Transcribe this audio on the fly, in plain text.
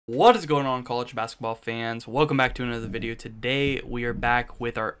What is going on, college basketball fans? Welcome back to another video. Today we are back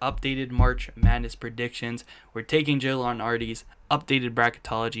with our updated March Madness predictions. We're taking Joe Lunardi's updated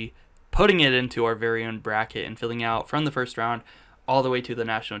bracketology, putting it into our very own bracket and filling out from the first round all the way to the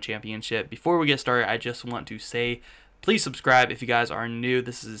national championship. Before we get started, I just want to say please subscribe if you guys are new.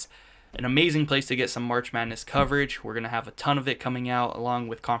 This is an amazing place to get some March Madness coverage. We're going to have a ton of it coming out, along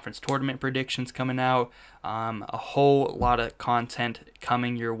with conference tournament predictions coming out. A whole lot of content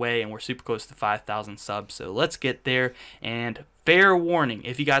coming your way, and we're super close to 5,000 subs. So let's get there. And fair warning,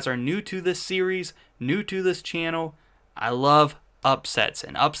 if you guys are new to this series, new to this channel, I love upsets.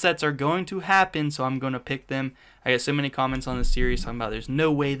 And upsets are going to happen, so I'm going to pick them. I get so many comments on this series talking about there's no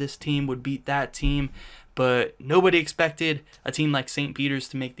way this team would beat that team. But nobody expected a team like St. Peter's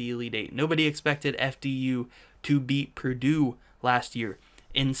to make the Elite Eight. Nobody expected FDU to beat Purdue last year.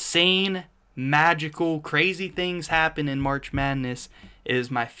 Insane, magical, crazy things happen in March Madness. It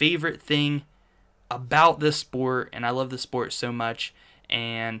is my favorite thing about this sport, and I love this sport so much,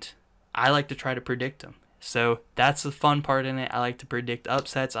 and I like to try to predict them. So that's the fun part in it. I like to predict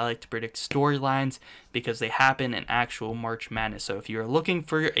upsets. I like to predict storylines because they happen in actual March Madness. So if you're looking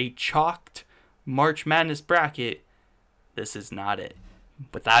for a chalked March Madness bracket, this is not it.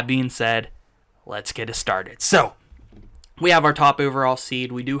 With that being said, let's get it started. So we have our top overall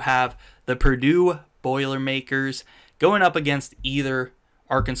seed. We do have the Purdue Boilermakers going up against either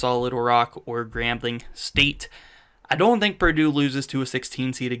Arkansas Little Rock or Grambling State. I don't think Purdue loses to a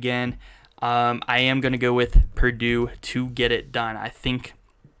 16 seed again. I am going to go with Purdue to get it done. I think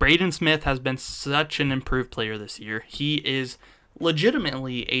Braden Smith has been such an improved player this year. He is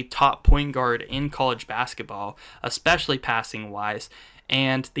legitimately a top point guard in college basketball, especially passing wise,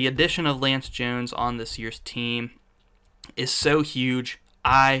 and the addition of Lance Jones on this year's team is so huge.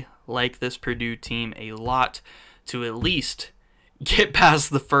 I like this Purdue team a lot to at least get past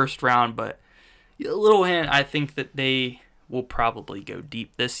the first round, but a little hint, I think that they will probably go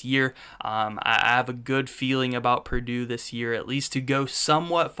deep this year. I have a good feeling about Purdue this year, at least to go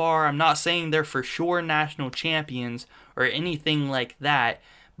somewhat far. I'm not saying they're for sure national champions or anything like that,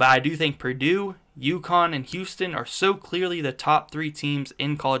 but I do think Purdue, UConn, and Houston are so clearly the top three teams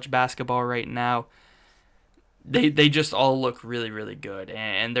in college basketball right now. They just all look really, really good,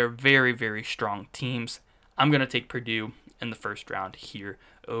 and they're very, very strong teams. I'm going to take Purdue in the first round here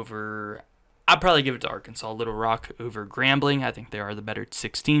over, I'd probably give it to Arkansas Little Rock over Grambling. I think they are the better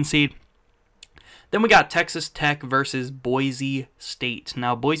 16 seed. Then we got Texas Tech versus Boise State.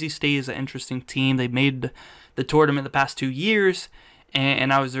 Now, Boise State is an interesting team. They made the tournament the past 2 years,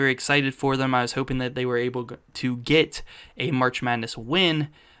 and I was very excited for them. I was hoping that they were able to get a March Madness win,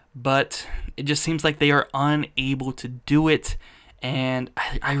 but it just seems like they are unable to do it. And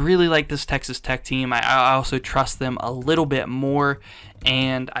I really like this Texas Tech team. I also trust them a little bit more,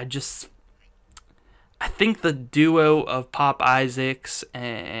 and I think the duo of Pop Isaacs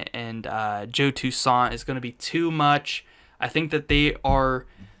and Joe Toussaint is going to be too much. I think that they are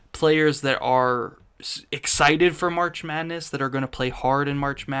players that are excited for March Madness, that are going to play hard in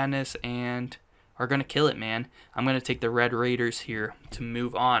March Madness, and are going to kill it, man. I'm going to take the Red Raiders here to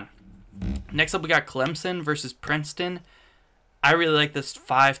move on. Next up, we got Clemson versus Princeton. I really like this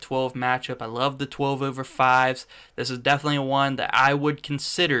 5-12 matchup. I love the 12 over 5s. This is definitely one that I would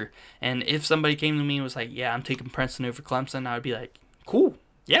consider. And if somebody came to me and was like, yeah, I'm taking Princeton over Clemson, I would be like, cool.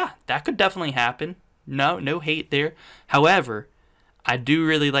 Yeah, that could definitely happen. No hate there. However, I do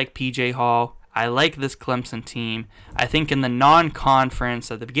really like PJ Hall. I like this Clemson team. I think in the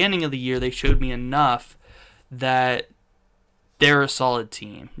non-conference at the beginning of the year, they showed me enough that they're a solid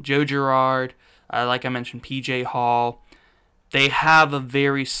team. Joe Girard, like I mentioned, PJ Hall. They have a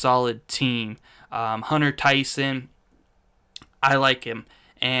very solid team. Hunter Tyson, I like him.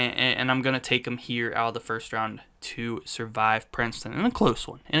 And I'm going to take him here out of the first round to survive Princeton in a close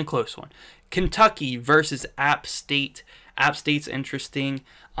one. Kentucky versus App State. App State's interesting.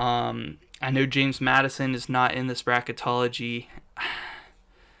 I know James Madison is not in this bracketology.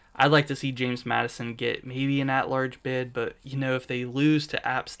 I'd like to see James Madison get maybe an at-large bid, but if they lose to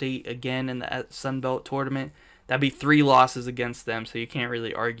App State again in the Sun Belt tournament, that'd be 3 losses against them, so you can't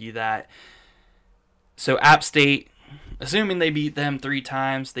really argue that. So App State, assuming they beat them 3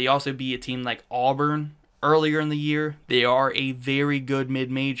 times, they also beat a team like Auburn earlier in the year. They are a very good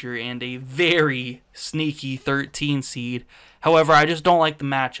mid-major and a very sneaky 13 seed. However, I just don't like the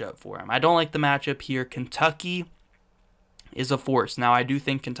matchup for them. I don't like the matchup here. Kentucky is a force. Now, I do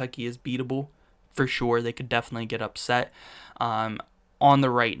think Kentucky is beatable for sure. They could definitely get upset. On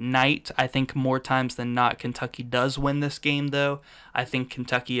the right night, I think more times than not, Kentucky does win this game, though. I think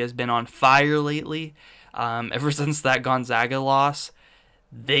Kentucky has been on fire lately. Ever since that Gonzaga loss,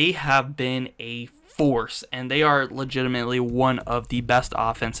 they have been a force, and they are legitimately one of the best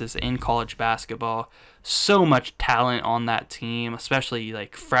offenses in college basketball. So much talent on that team, especially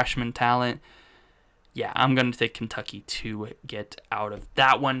like freshman talent. Yeah, I'm going to take Kentucky to get out of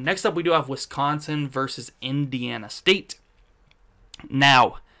that one. Next up, we do have Wisconsin versus Indiana State.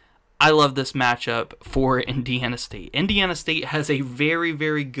 Now, I love this matchup for Indiana State. Indiana State has a very,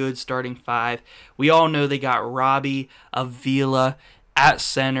 very good starting five. We all know they got Robbie Avila at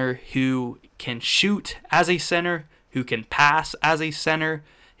center, who can shoot as a center, who can pass as a center,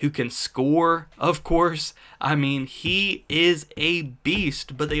 who can score, of course. I mean, he is a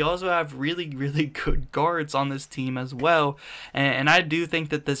beast, but they also have really, really good guards on this team as well. And I do think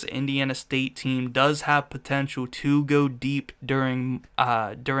that this Indiana State team does have potential to go deep during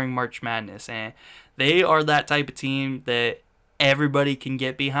March Madness. And they are that type of team that everybody can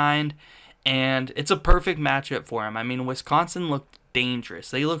get behind. And it's a perfect matchup for them. I mean, Wisconsin looked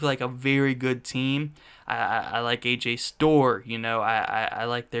dangerous. They look like a very good team. I like AJ Storr. You know, I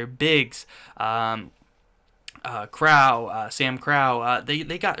like their bigs. Sam Crow.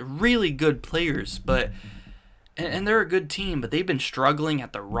 They got really good players, but and they're a good team, but they've been struggling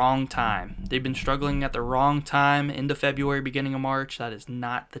at the wrong time. They've been struggling at the wrong time, into February, beginning of March. That is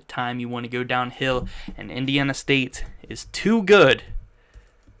not the time you want to go downhill, and Indiana State is too good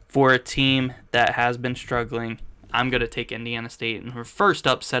for a team that has been struggling. I'm going to take Indiana State in her first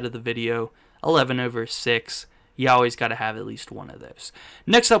upset of the video, 11/6. You always got to have at least one of those.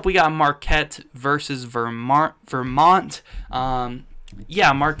 Next up, we got Marquette versus Vermont.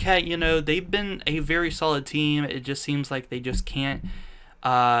 Yeah, Marquette, you know, they've been a very solid team. It just seems like they just can't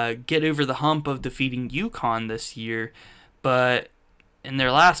get over the hump of defeating UConn this year. But in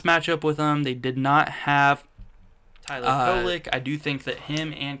their last matchup with them, they did not have Tyler Kolek. I do think that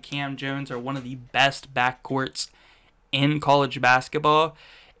him and Cam Jones are one of the best backcourts in college basketball.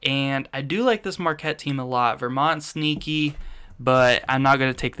 And I do like this Marquette team a lot. Vermont's sneaky, but I'm not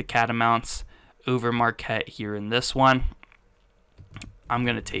going to take the Catamounts over Marquette here in this one. I'm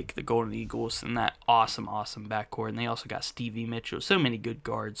going to take the Golden Eagles in that awesome, awesome backcourt. And they also got Stevie Mitchell. So many good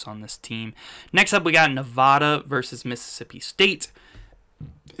guards on this team. Next up, we got Nevada versus Mississippi State.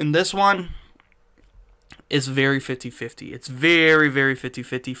 In this one, it's very 50-50. It's very, very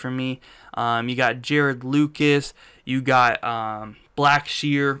 50-50 for me. You got Jared Lucas. You got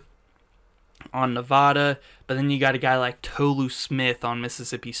Blackshear on Nevada. But then you got a guy like Tolu Smith on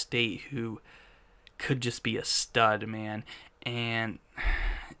Mississippi State, who could just be a stud, man. And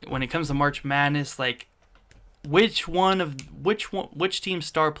when it comes to March Madness, like, which team's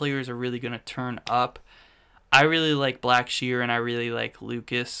star players are really going to turn up? I really like Blackshear and I really like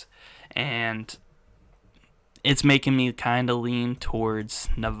Lucas, and it's making me kind of lean towards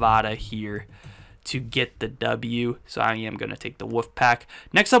Nevada here to get the W. So I am going to take the Wolfpack.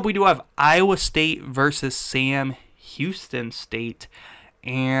 Next up, we do have Iowa State versus Sam Houston State.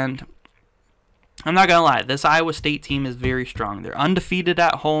 And I'm not going to lie, this Iowa State team is very strong. They're undefeated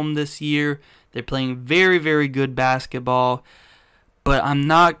at home this year. They're playing very, very good basketball. But I'm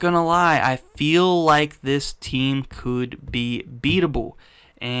not going to lie, I feel like this team could be beatable.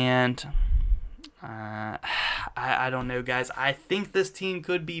 And I don't know, guys. I think this team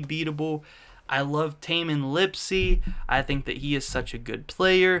could be beatable. I love Tamin Lipsey. I think that he is such a good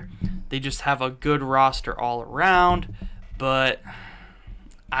player. They just have a good roster all around. But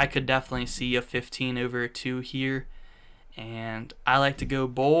I could definitely see a 15/2 here. And I like to go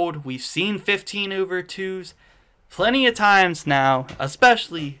bold. We've seen 15/2s plenty of times now.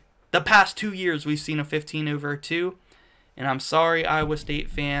 Especially the past 2 years, we've seen a 15/2. And I'm sorry, Iowa State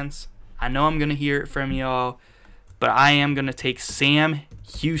fans. I know I'm going to hear it from y'all, but I am going to take Sam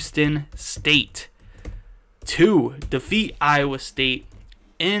Houston State to defeat Iowa State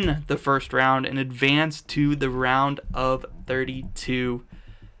in the first round and advance to the round of 32.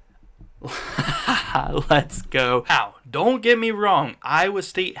 Let's go. Now, don't get me wrong. Iowa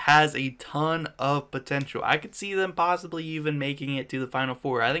State has a ton of potential. I could see them possibly even making it to the Final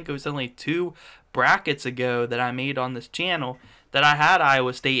Four. I think it was only 2 brackets ago that I made on this channel that I had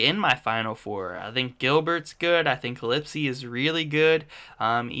Iowa State in my Final Four. I think Gilbert's good. I think Lipsey is really good.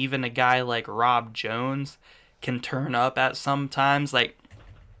 Even a guy like Rob Jones can turn up at some times. Like,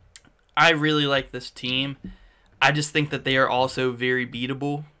 I really like this team. I just think that they are also very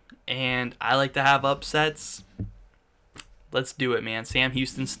beatable. And I like to have upsets. Let's do it, man. Sam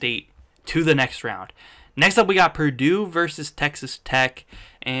Houston State to the next round. Next up, we got Purdue versus Texas Tech.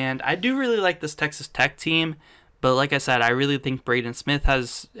 And I do really like this Texas Tech team. But like I said, I really think Braden Smith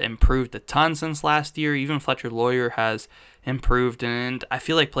has improved a ton since last year. Even Fletcher Lawyer has improved. And I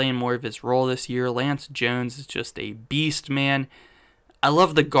feel like playing more of his role this year. Lance Jones is just a beast, man. I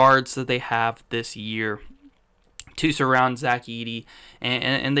love the guards that they have this year to surround Zach Edey,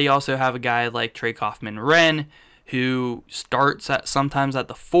 and they also have a guy like Trey Kaufman-Renn, who starts sometimes at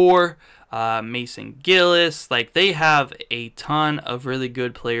the 4, Mason Gillis. Like, they have a ton of really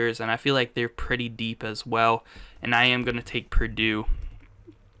good players, and I feel like they're pretty deep as well, and I am going to take Purdue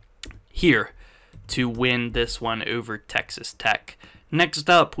here to win this one over Texas Tech. Next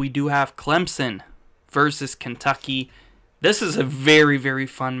up, we do have Clemson versus Kentucky. This is a very, very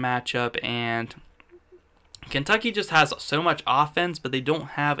fun matchup, and Kentucky just has so much offense, but they don't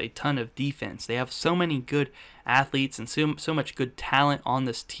have a ton of defense. They have so many good athletes and so much good talent on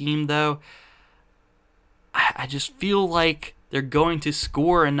this team, though. I just feel like they're going to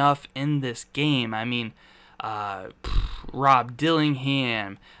score enough in this game. I mean, Rob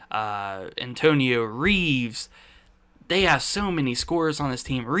Dillingham, Antonio Reeves, they have so many scorers on this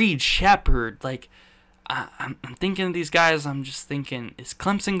team. Reed Shepherd, like, I'm thinking of these guys, I'm just thinking, is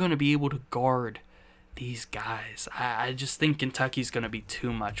Clemson going to be able to guard these guys? I just think Kentucky's going to be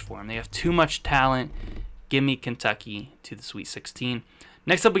too much for them. They have too much talent. Give me Kentucky to the Sweet 16.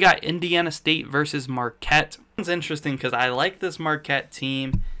 Next up, we got Indiana State versus Marquette. It's interesting because I like this Marquette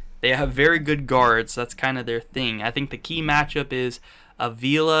team. They have very good guards. That's kind of their thing. I think the key matchup is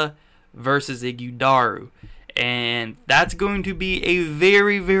Avila versus Iguodala, and that's going to be a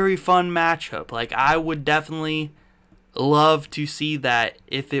very, very fun matchup. Like, I would definitely love to see that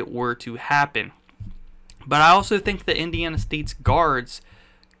if it were to happen. But I also think that Indiana State's guards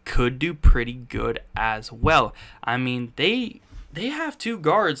could do pretty good as well. I mean, they have 2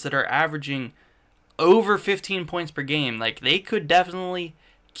 guards that are averaging over 15 points per game. Like, they could definitely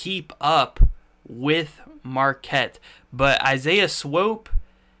keep up with Marquette. But Isaiah Swope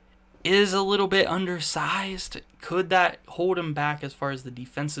is a little bit undersized. Could that hold him back as far as the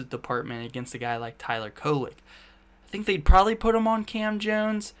defensive department against a guy like Tyler Kolek? I think they'd probably put him on Cam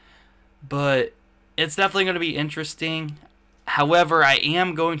Jones, but it's definitely going to be interesting. However, I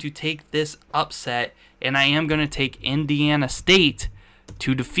am going to take this upset, and I am going to take Indiana State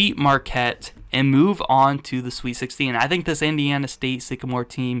to defeat Marquette and move on to the Sweet 16. I think this Indiana State Sycamore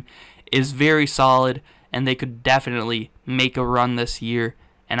team is very solid, and they could definitely make a run this year,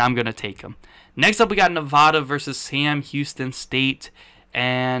 and I'm going to take them. Next up, we got Nevada versus Sam Houston State,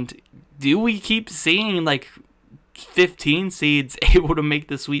 and do we keep seeing like 15 seeds able to make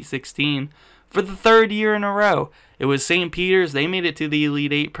the Sweet 16 for the 3rd year in a row? It was St. Peter's. They made it to the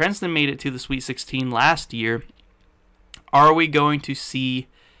Elite 8. Princeton made it to the Sweet 16 last year. Are we going to see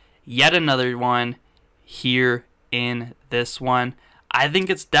yet another one here in this one? I think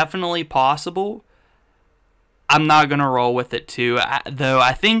it's definitely possible. I'm not going to roll with it too. Though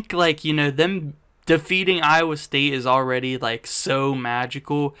I think, like, you know, them defeating Iowa State is already like so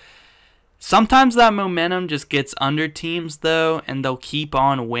magical. Sometimes that momentum just gets under teams, though, and they'll keep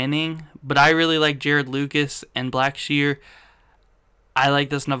on winning. But I really like Jared Lucas and Blackshear. I like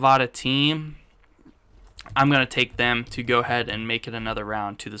this Nevada team. I'm going to take them to go ahead and make it another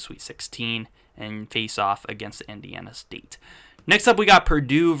round to the Sweet 16 and face off against Indiana State. Next up, we got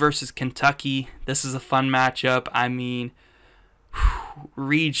Purdue versus Kentucky. This is a fun matchup. I mean,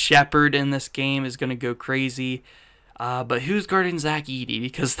 Reed Shepherd in this game is going to go crazy. But who's guarding Zach Edey?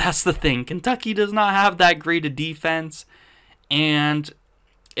 Because that's the thing. Kentucky does not have that great a defense. And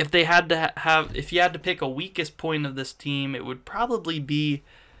if they had to if you had to pick a weakest point of this team, it would probably be,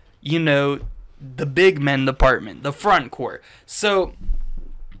 you know, the big men department, the front court. So,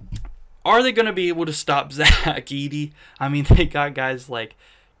 are they going to be able to stop Zach Edey? I mean, they got guys like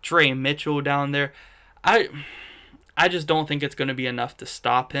Trey Mitchell down there. I just don't think it's going to be enough to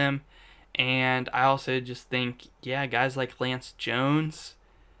stop him. And I also just think, yeah, guys like Lance Jones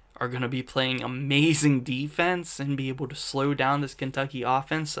are going to be playing amazing defense and be able to slow down this Kentucky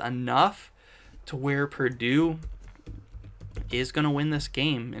offense enough to where Purdue is going to win this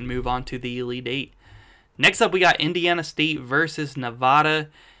game and move on to the Elite 8. Next up, we got Indiana State versus Nevada.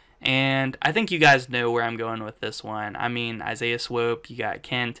 And I think you guys know where I'm going with this one. I mean, Isaiah Swope, you got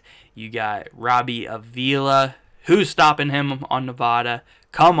Kent, you got Robbie Avila. Who's stopping him on Nevada?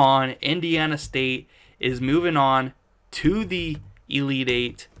 Come on, Indiana State is moving on to the Elite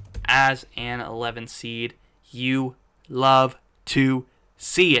 8 as an 11 seed. You love to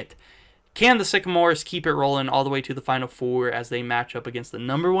see it. Can the Sycamores keep it rolling all the way to the Final Four as they match up against the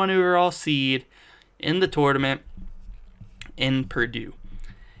 #1 overall seed in the tournament in Purdue?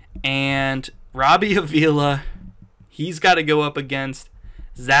 And Robbie Avila, he's got to go up against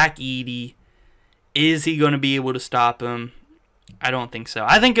Zach Edey. Is he going to be able to stop him? I don't think so.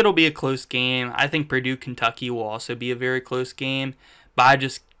 I think it'll be a close game. I think Purdue-Kentucky will also be a very close game. But I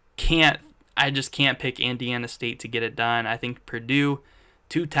just can't I just can't pick Indiana State to get it done. I think Purdue,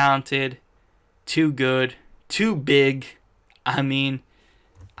 too talented, too good, too big. I mean,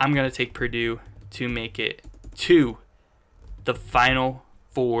 I'm going to take Purdue to make it to the Final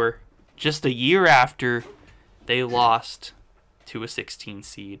Four just a year after they lost to a 16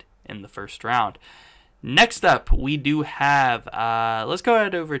 seed in the first round. Next up, we do have, let's go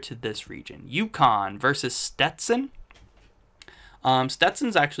ahead over to this region. UConn versus Stetson.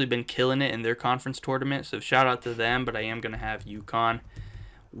 Stetson's actually been killing it in their conference tournament, so shout out to them, but I am going to have UConn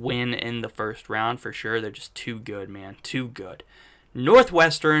win in the first round for sure. They're just too good, man. Too good.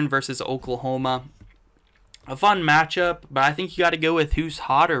 Northwestern versus Oklahoma. A fun matchup, but I think you got to go with who's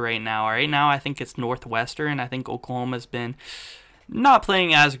hotter right now. Right now, I think it's Northwestern. I think Oklahoma's been not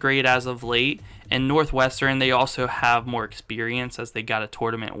playing as great as of late. And Northwestern, they also have more experience as they got a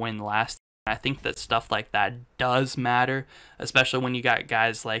tournament win last year. I think that stuff like that does matter, especially when you got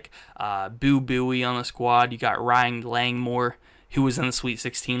guys like Boo Buie on the squad. You got Ryan Langmore, who was in the Sweet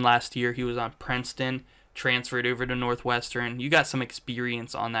 16 last year. He was on Princeton, transferred over to Northwestern. You got some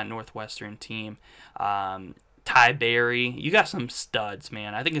experience on that Northwestern team. Ty Berry, you got some studs,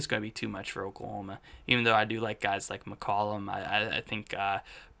 man. I think it's going to be too much for Oklahoma, even though I do like guys like McCollum. I think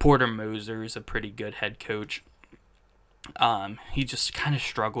Porter Moser is a pretty good head coach. He just kind of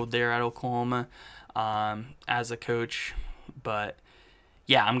struggled there at Oklahoma as a coach, but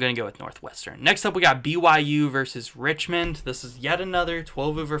yeah, I'm going to go with Northwestern. Next up, we got BYU versus Richmond. This is yet another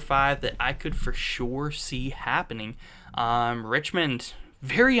 12/5 that I could for sure see happening. Richmond,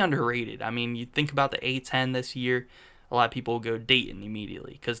 very underrated. I mean, you think about the A10 this year, a lot of people will go Dayton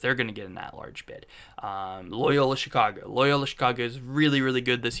immediately because they're going to get an at-large bid. Loyola Chicago. Loyola Chicago is really, really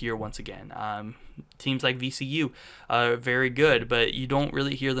good this year once again. Teams like VCU are very good, but you don't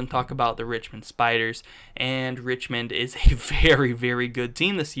really hear them talk about the Richmond Spiders, and Richmond is a very, very good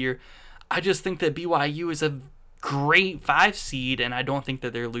team this year. I just think that BYU is a great 5 seed, and I don't think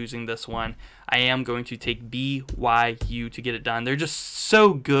that they're losing this one. I am going to take BYU to get it done. They're just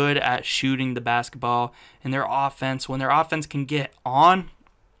so good at shooting the basketball, and their offense, when their offense can get on,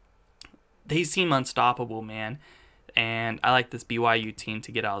 they seem unstoppable, man. And I like this BYU team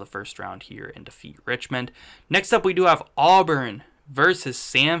to get out of the first round here and defeat Richmond. Next up, we do have Auburn versus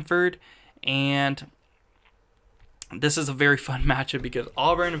Samford, and this is a very fun matchup because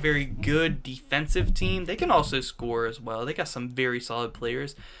Auburn, a very good defensive team. They can also score as well. They got some very solid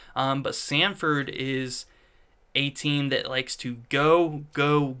players. But Samford is a team that likes to go,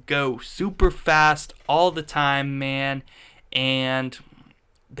 go, go super fast all the time, man. And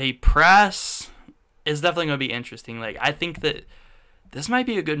they press. It's definitely going to be interesting. Like, I think that this might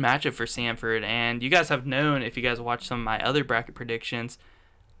be a good matchup for Samford. And you guys have known, if you guys watch some of my other bracket predictions,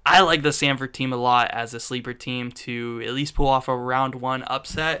 I like the Samford team a lot as a sleeper team to at least pull off a round 1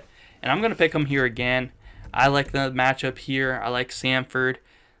 upset. And I'm going to pick them here again. I like the matchup here. I like Samford.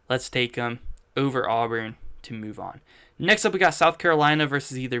 Let's take them over Auburn to move on. Next up, we got South Carolina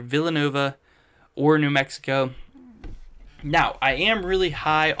versus either Villanova or New Mexico. Now, I am really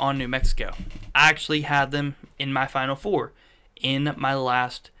high on New Mexico. I actually had them in my Final Four in my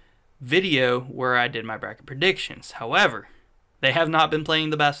last video where I did my bracket predictions. However, they have not been playing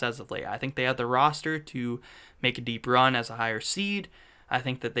the best as of late. I think they have the roster to make a deep run as a higher seed. I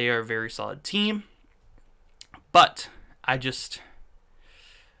think that they are a very solid team. But they just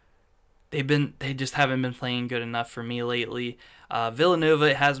haven't been playing good enough for me lately.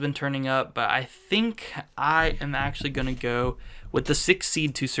 Villanova has been turning up, but I think I am actually going to go with the 6th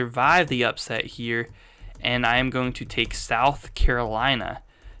seed to survive the upset here, and I am going to take South Carolina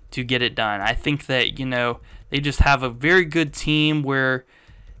to get it done. I think that, they just have a very good team where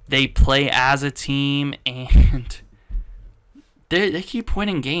they play as a team, and they keep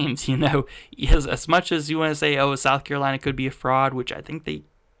winning games, Yes, as much as you want to say, oh, South Carolina could be a fraud, which I think they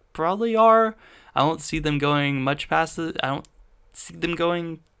probably are. I don't see them going much past the. I don't see them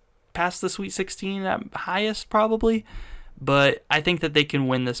going past the Sweet 16 at highest probably, but I think that they can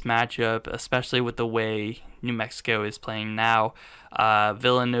win this matchup, especially with the way New Mexico is playing now.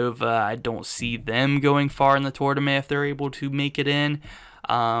 Villanova, I don't see them going far in the tournament if they're able to make it in.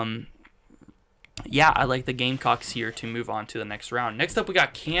 Yeah, I like the Gamecocks here to move on to the next round. Next up, we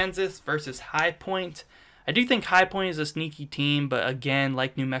got Kansas versus High Point. I do think High Point is a sneaky team, but again,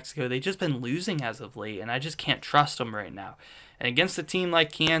 like New Mexico, they've just been losing as of late, and I just can't trust them right now. And against a team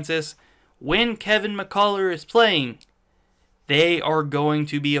like Kansas, when Kevin McCullough is playing, they are going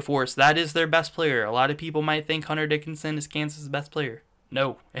to be a force. That is their best player. A lot of people might think Hunter Dickinson is Kansas' best player.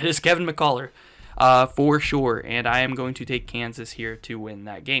 No, it is Kevin McCullough for sure, and I am going to take Kansas here to win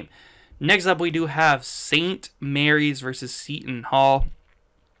that game. Next up, we do have St. Mary's versus Seton Hall.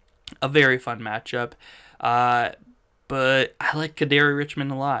 A very fun matchup. But I like Kadary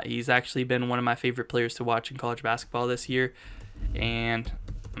Richmond a lot. He's actually been one of my favorite players to watch in college basketball this year. And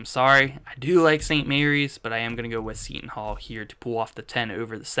I'm sorry, I do like St. Mary's, but I am going to go with Seton Hall here to pull off the 10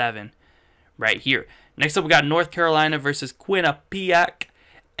 over the 7 right here. Next up, we got North Carolina versus Quinnipiac.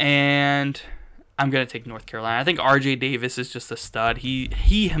 And I'm going to take North Carolina. I think RJ Davis is just a stud.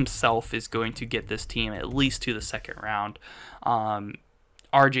 He himself is going to get this team at least to the second round.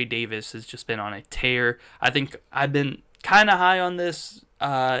 RJ Davis has just been on a tear. I think I've been kind of high on this,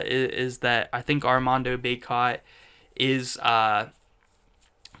 is that I think Armando Bacot is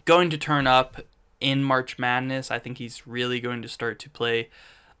going to turn up in March Madness. I think he's really going to start to play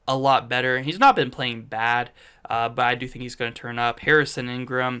a lot better. He's not been playing bad, but I do think he's going to turn up. Harrison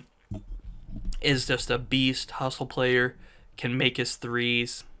Ingram is just a beast, hustle player, can make his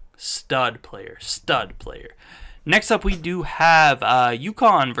threes, stud player. Next up, we do have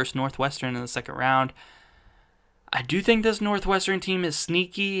UConn versus Northwestern in the second round. I do think this Northwestern team is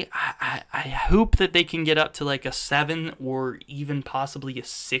sneaky. I hope that they can get up to like a 7 or even possibly a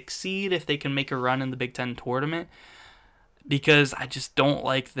 6 seed if they can make a run in the Big Ten tournament, because I just don't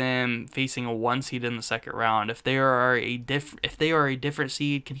like them facing a 1 seed in the second round. If they are a different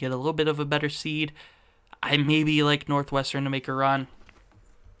seed, can get a little bit of a better seed, I maybe like Northwestern to make a run.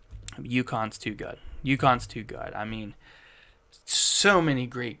 UConn's too good. I mean, so many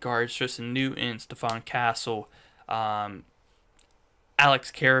great guards. Tristan Newton, Stephon Castle, Alex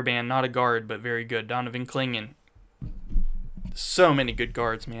Caravan, not a guard, but very good. Donovan Clingan. So many good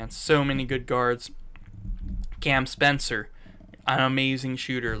guards, man. So many good guards. Cam Spencer, an amazing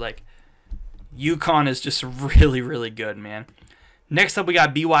shooter. Like, UConn is just really, really good, man. Next up, we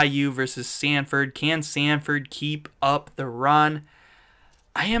got BYU versus Sanford. Can Sanford keep up the run?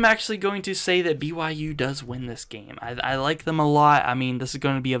 I am actually going to say that BYU does win this game. I like them a lot. I mean, this is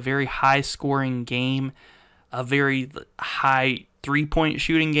going to be a very high-scoring game, a very high three-point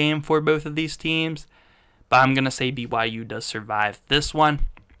shooting game for both of these teams. But I'm going to say BYU does survive this one.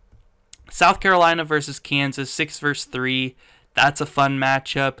 South Carolina versus Kansas, 6 versus 3. That's a fun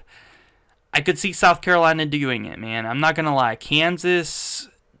matchup. I could see South Carolina doing it, man. I'm not going to lie. Kansas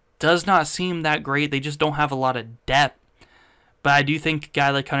does not seem that great. They just don't have a lot of depth. But I do think a guy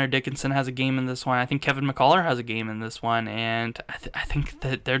like Hunter Dickinson has a game in this one. I think Kevin McCullar has a game in this one. And I think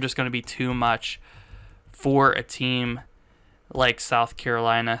that they're just going to be too much for a team like South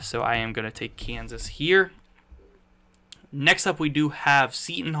Carolina. So I am going to take Kansas here. Next up, we do have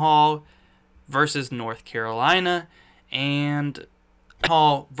Seton Hall versus North Carolina. And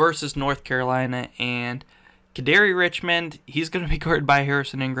Kadary Richmond, he's going to be guarded by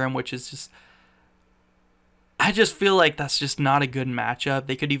Harrison Ingram, which is just... I just feel like that's just not a good matchup.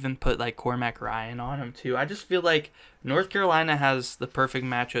 They could even put like Cormac Ryan on him too. I just feel like North Carolina has the perfect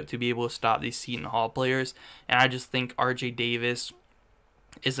matchup to be able to stop these Seton Hall players. And I just think RJ Davis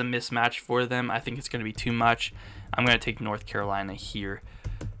is a mismatch for them. I think it's going to be too much. I'm going to take North Carolina here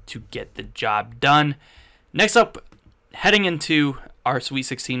to get the job done. Next up, heading into our Sweet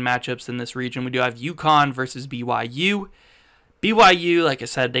 16 matchups in this region, we do have UConn versus BYU. BYU, like I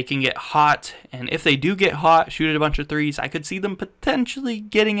said, they can get hot, and if they do get hot, shoot a bunch of threes, I could see them potentially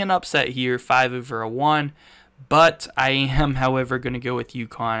getting an upset here, 5 over 1, but I am, however, going to go with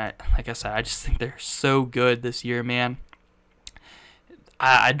UConn. Like I said, I just think they're so good this year, man.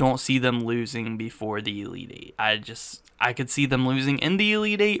 I don't see them losing before the Elite 8. I could see them losing in the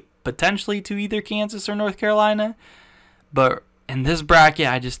Elite 8, potentially to either Kansas or North Carolina, but in this bracket,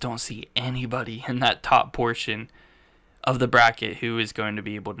 I just don't see anybody in that top portion of the bracket who is going to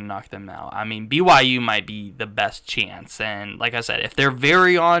be able to knock them out. I mean, BYU might be the best chance, and like I said, if they're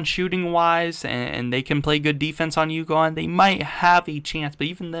very on shooting wise and they can play good defense on UConn, they might have a chance, but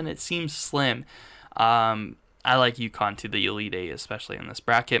even then it seems slim. I like UConn to the Elite 8, especially in this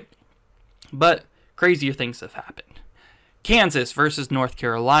bracket, but crazier things have happened. Kansas versus North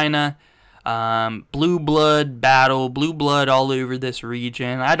Carolina. Blue blood battle, blue blood all over this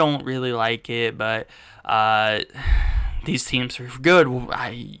region. I don't really like it, but these teams are good.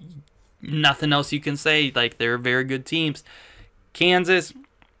 Nothing else you can say. Like, they're very good teams. Kansas,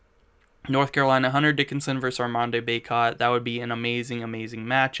 North Carolina, Hunter Dickinson versus Armando Bacot. That would be an amazing, amazing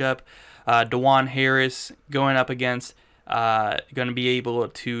matchup. DeJuan Harris going up against, going to be able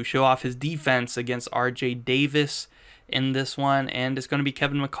to show off his defense against RJ Davis in this one. And it's going to be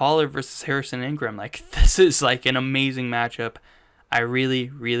Kevin McCullar versus Harrison Ingram. Like, this is like an amazing matchup. I really,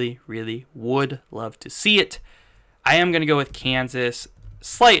 really, really would love to see it. I am going to go with Kansas.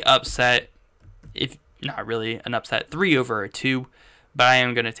 Slight upset, if not really an upset, 3 over 2. But I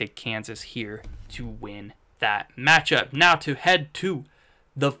am going to take Kansas here to win that matchup. Now to head to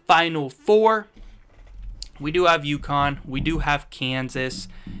the Final Four, we do have UConn, we do have Kansas,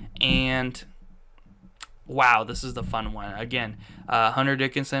 and wow, this is the fun one. Again, Hunter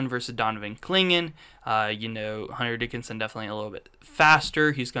Dickinson versus Donovan Clingan. Hunter Dickinson definitely a little bit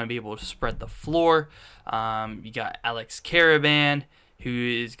faster. He's going to be able to spread the floor. You got Alex Caravan, who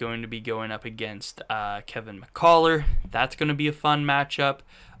is going to be going up against Kevin McCullar. That's going to be a fun matchup.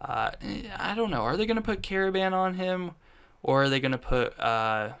 I don't know. Are they going to put Caravan on him, or are they going to put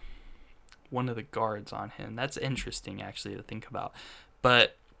one of the guards on him? That's interesting, actually, to think about.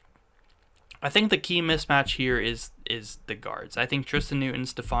 But I think the key mismatch here is the guards. I think Tristan Newton,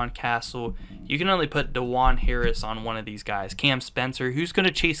 Stephon Castle, you can only put DeJuan Harris on one of these guys. Cam Spencer, who's going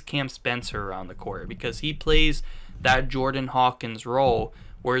to chase Cam Spencer around the court? Because he plays that Jordan Hawkins role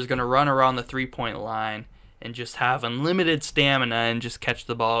where he's going to run around the three-point line and just have unlimited stamina and just catch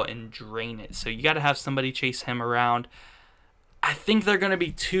the ball and drain it. So you got to have somebody chase him around. I think they're going to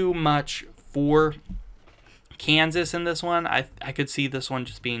be too much for Kansas in this one. I could see this one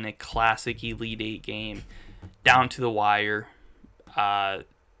just being a classic Elite Eight game, down to the wire,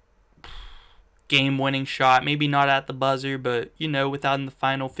 game-winning shot. Maybe not at the buzzer, but within the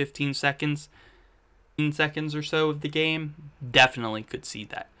final 15 seconds or so of the game, definitely could see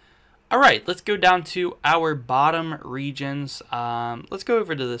that. All right, let's go down to our bottom regions. Let's go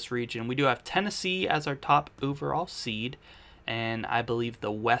over to this region. We do have Tennessee as our top overall seed, and I believe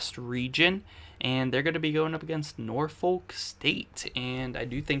the West region. And they're going to be going up against Norfolk State. And I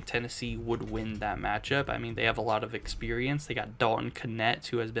do think Tennessee would win that matchup. I mean, they have a lot of experience. They got Dalton Connett,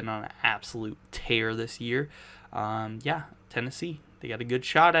 who has been on an absolute tear this year. Yeah, Tennessee, they got a good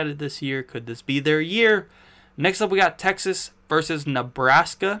shot at it this year. Could this be their year? Next up, we got Texas versus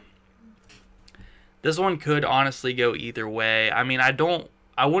Nebraska. This one could honestly go either way. I mean, I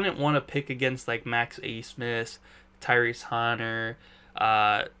wouldn't want to pick against like Max Abmas, Tyrese Hunter.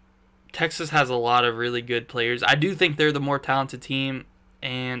 Texas has a lot of really good players. I do think they're the more talented team,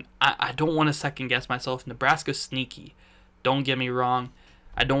 and I don't want to second-guess myself. Nebraska's sneaky. Don't get me wrong.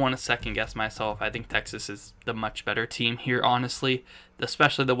 I don't want to second-guess myself. I think Texas is the much better team here, honestly,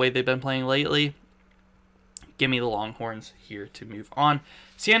 especially the way they've been playing lately. Give me the Longhorns here to move on.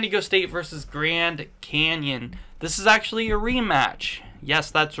 San Diego State versus Grand Canyon. This is actually a rematch. Yes,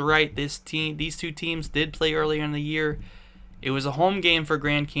 that's right. These two teams did play earlier in the year. It was a home game for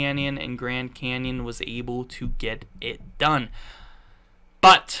Grand Canyon, and Grand Canyon was able to get it done.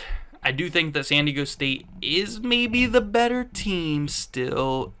 But I do think that San Diego State is maybe the better team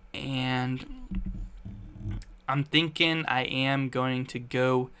still, and I'm thinking I am going to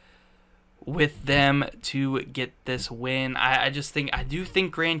go with them to get this win. I do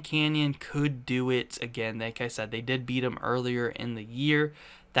think Grand Canyon could do it again. Like I said, they did beat them earlier in the year.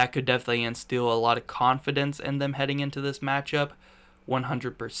 That could definitely instill a lot of confidence in them heading into this matchup,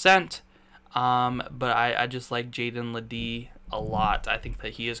 100%. But I just like Jaden Ledee a lot. I think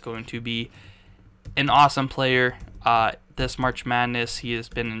that he is going to be an awesome player this March Madness. He has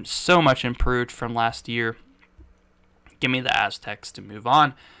been so much improved from last year. Give me the Aztecs to move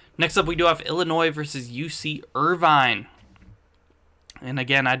on. Next up, we do have Illinois versus UC Irvine. And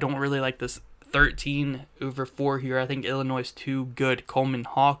again, I don't really like this 13/4 here. I think Illinois is too good. Coleman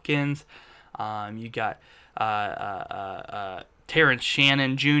Hawkins. You got Terrence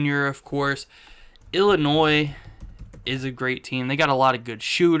Shannon Jr., of course. Illinois is a great team. They got a lot of good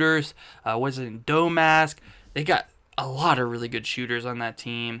shooters. Domask. They got a lot of really good shooters on that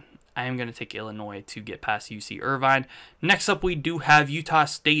team. I am going to take Illinois to get past UC Irvine. Next up, we do have Utah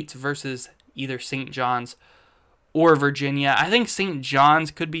State versus either St. John's or Virginia. I think St.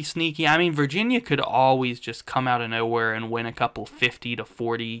 John's could be sneaky. I mean, Virginia could always just come out of nowhere and win a couple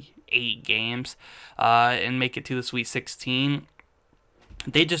 50-48 games and make it to the Sweet 16.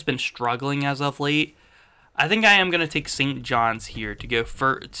 They've just been struggling as of late. I think I am going to take St. John's here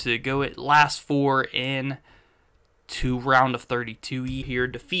to go at last four in to round of 32 here,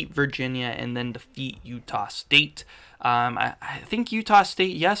 defeat Virginia, and then defeat Utah State. I think Utah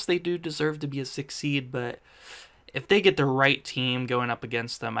State, yes, they do deserve to be a 6 seed, but if they get the right team going up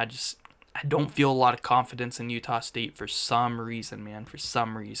against them, I don't feel a lot of confidence in Utah State for some reason, man, for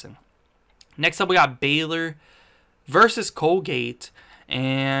some reason. Next up, we got Baylor versus Colgate,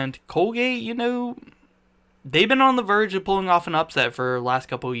 and Colgate, they've been on the verge of pulling off an upset for the last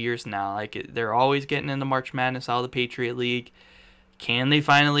couple of years now. They're always getting into March Madness out of the Patriot League. Can they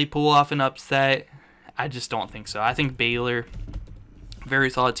finally pull off an upset? I just don't think so. I think Baylor, very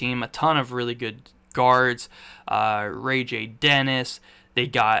solid team, a ton of really good guards. Ray J. Dennis. They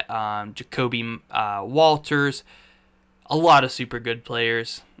got Jacoby Walters. A lot of super good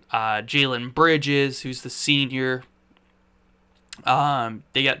players. Jalen Bridges, who's the senior.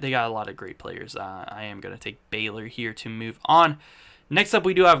 They got a lot of great players. I am going to take Baylor here to move on. Next up,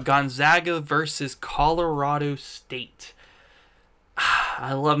 we do have Gonzaga versus Colorado State.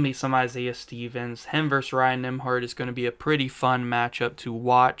 I love me some Isaiah Stevens. Him versus Ryan Nembhard is going to be a pretty fun matchup to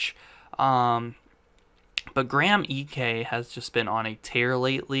watch. But Graham Ike has just been on a tear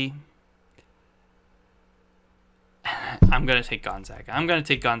lately. I'm going to take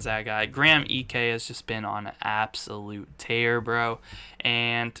Gonzaga. Graham Ike has just been on an absolute tear, bro.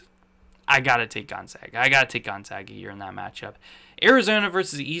 And I got to take Gonzaga here in that matchup. Arizona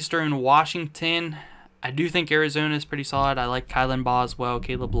versus Eastern Washington. I do think Arizona is pretty solid. I like Kylan Boswell,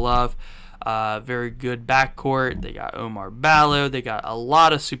 Caleb Love. Very good backcourt. They got Omar Ballo. They got a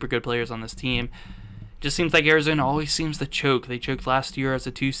lot of super good players on this team. Just seems like Arizona always seems to choke. They choked last year as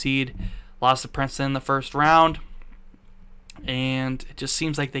a 2 seed. Lost to Princeton in the first round. And it just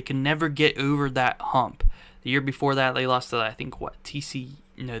seems like they can never get over that hump. The year before that, they lost to, I think, TCU?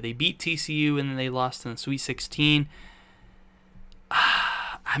 No, they beat TCU, and then they lost in the Sweet 16.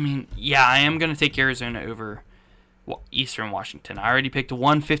 I mean, yeah, I am going to take Arizona over Eastern Washington. I already picked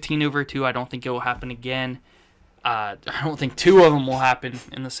 115 over 2. I don't think it will happen again. I don't think 2 of them will happen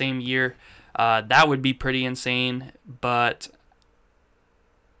in the same year. That would be pretty insane, but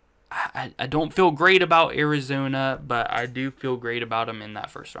I don't feel great about Arizona, but I do feel great about them in that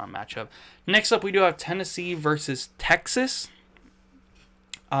first round matchup. Next up, we do have Tennessee versus Texas.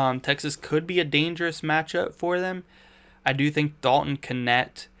 Texas could be a dangerous matchup for them. I do think Dalton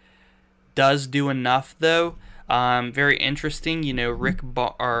Connect does do enough, though. Very interesting, you know, Rick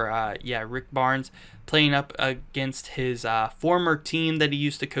Barnes playing up against his former team that he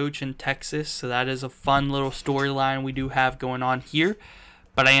used to coach in Texas. So that is a fun little storyline we do have going on here.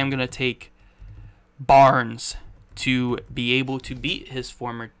 But I am going to take Barnes to be able to beat his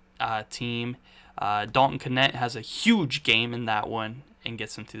former team. Dalton Connect has a huge game in that one and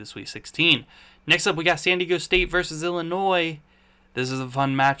gets him to the Sweet 16. Next up, we got San Diego State versus Illinois. This is a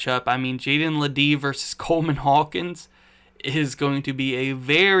fun matchup. I mean, Jaden Ledee versus Coleman Hawkins is going to be a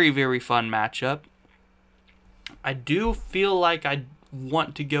very, very fun matchup. I do feel like I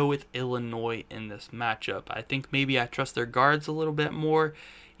want to go with Illinois in this matchup. I think maybe I trust their guards a little bit more,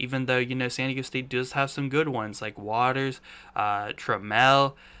 even though, you know, San Diego State does have some good ones like Waters,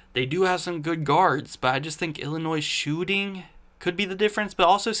 Trammell. They do have some good guards, but I just think Illinois shooting could be the difference, but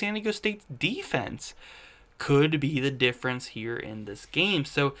also San Diego State's defense could be the difference here in this game.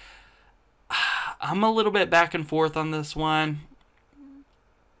 So I'm a little bit back and forth on this one.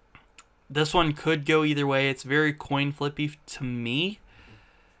 This one could go either way. It's very coin flippy to me.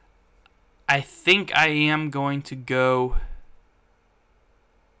 I think I am going to go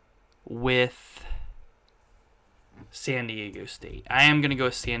with San Diego State. I am going to go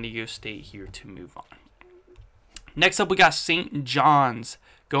with San Diego State here to move on. Next up, we got St. John's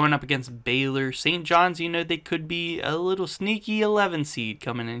going up against Baylor. St. John's, you know, they could be a little sneaky 11 seed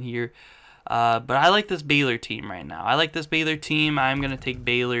coming in here. But I like this Baylor team right now. I'm going to take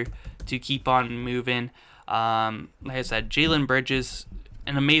Baylor to keep on moving. Like I said, Jalen Bridges,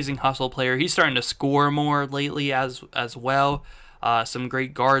 an amazing hustle player. He's starting to score more lately as well. Some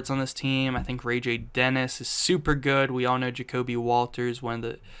great guards on this team. I think Ray J. Dennis is super good. We all know Jacoby Walters, one of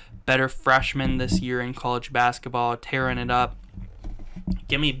the better freshmen this year in college basketball, tearing it up.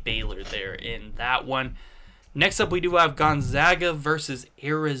 Give me Baylor there in that one. Next up, we do have Gonzaga versus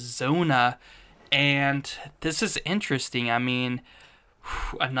Arizona. And this is interesting. I mean,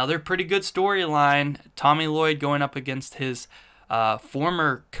 another pretty good storyline. Tommy Lloyd going up against his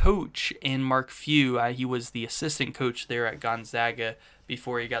former coach in Mark Few. He was the assistant coach there at Gonzaga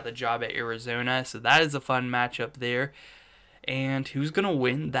before he got the job at Arizona. So that is a fun matchup there. And who's going to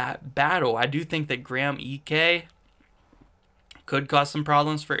win that battle? I do think that Graham Ike could cause some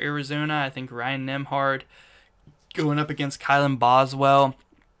problems for Arizona. I think Ryan Nembhard going up against Kylan Boswell.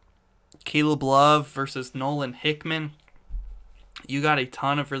 Caleb Love versus Nolan Hickman. You got a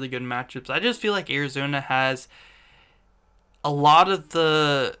ton of really good matchups. I just feel like Arizona has a lot of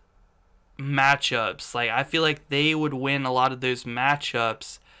the matchups. Like, I feel like they would win a lot of those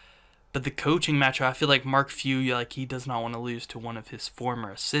matchups. But the coaching matchup, I feel like Mark Few, like, he does not want to lose to one of his former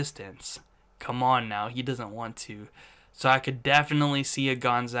assistants. Come on now, he doesn't want to. So I could definitely see a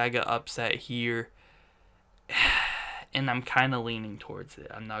Gonzaga upset here. And I'm kind of leaning towards it.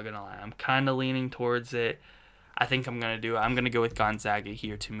 I'm not going to lie. I'm kind of leaning towards it. I think I'm going to do it. I'm going to go with Gonzaga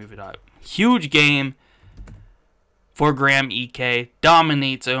here to move it up. Huge game for Graham Ike.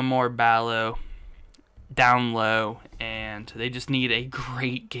 Dominates Omar Ballo down low. And they just need a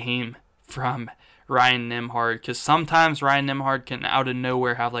great game from Ryan Nembhard. Because sometimes Ryan Nembhard can out of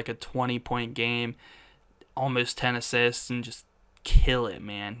nowhere have like a 20-point game. Almost 10 assists and just kill it,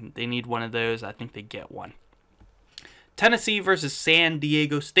 man. They need one of those. I think they get one. Tennessee versus San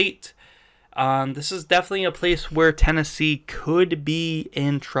Diego State. This is definitely a place where Tennessee could be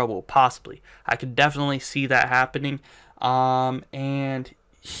in trouble, possibly. I could definitely see that happening. And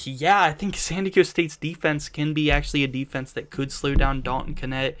yeah, I think San Diego State's defense can be actually a defense that could slow down Dalton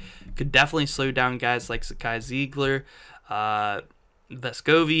Knecht, could definitely slow down guys like Zakai Ziegler,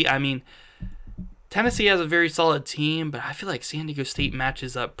 Vescovi. I mean, Tennessee has a very solid team, but I feel like San Diego State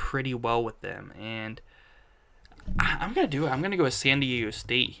matches up pretty well with them. And I'm going to go with San Diego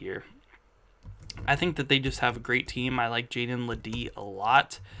State here. I think that they just have a great team. I like Jaden Ledee a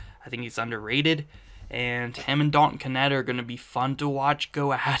lot. I think he's underrated. And him and Dalton Knecht are going to be fun to watch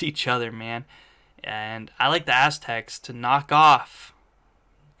go at each other, man. And I like the Aztecs to knock off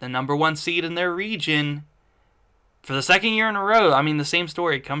the #1 seed in their region for the second year in a row. I mean, the same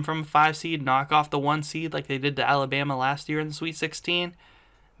story. Come from a 5 seed, knock off the 1 seed like they did to Alabama last year in the Sweet 16.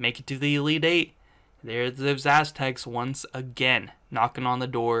 Make it to the Elite 8. There's those Aztecs once again knocking on the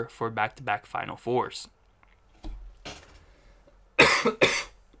door for back-to-back Final Fours.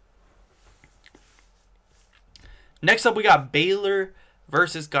 Next up, we got Baylor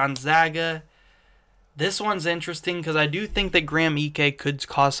versus Gonzaga. This one's interesting because I do think that Graham Ike could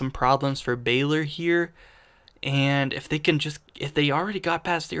cause some problems for Baylor here. And if they already got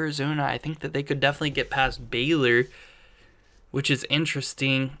past Arizona, I think that they could definitely get past Baylor, which is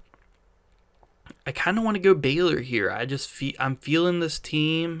interesting. I kind of want to go Baylor here. I'm feeling this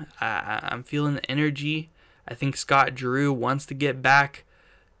team. I'm feeling the energy. I think Scott Drew wants to get back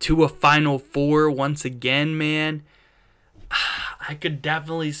to a Final Four once again, man. I could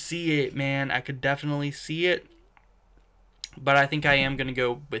definitely see it, man. I could definitely see it. But I think I am going to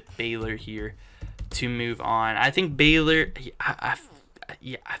go with Baylor here to move on. I think Baylor, I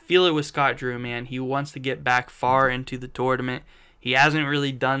feel it with Scott Drew, man. He wants to get back far into the tournament. He hasn't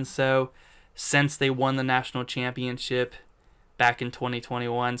really done so since they won the national championship back in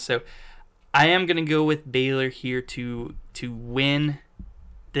 2021. So I am going to go with Baylor here to win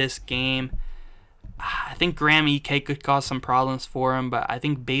this game. I think Graham Ike could cause some problems for him, but I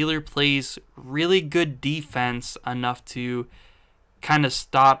think Baylor plays really good defense enough to kind of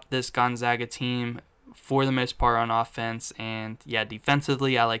stop this Gonzaga team for the most part on offense. And yeah,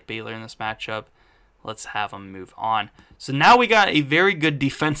 defensively, I like Baylor in this matchup. Let's have them move on. So now we got a very good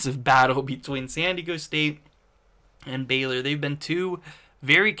defensive battle between San Diego State and Baylor. They've been two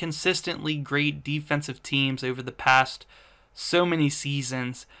very consistently great defensive teams over the past so many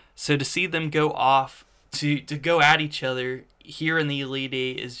seasons. So to see them go off to go at each other here in the Elite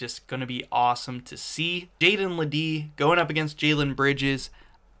Eight is just going to be awesome to see. Jaden Ledee going up against Jalen Bridges.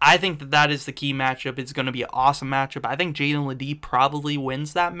 I think that is the key matchup. It's going to be an awesome matchup. I think Jaden Ledee probably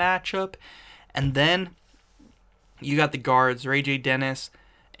wins that matchup. And then you got the guards, Ray J. Dennis,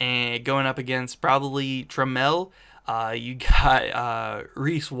 and going up against probably Trammell. You got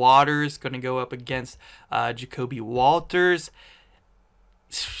Reese Waters going to go up against Jacoby Walters.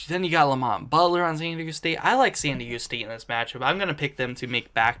 Then you got Lamont Butler on San Diego State. I like San Diego State in this matchup. I'm going to pick them to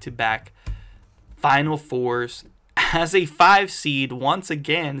make back-to-back Final Fours as a 5 seed. Once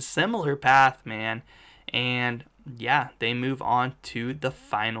again, similar path, man. And yeah, they move on to the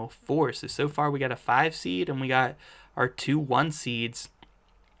Final Four. So far we got a 5 seed and we got our 2 1 seeds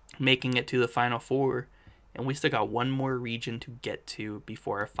making it to the Final Four. And we still got one more region to get to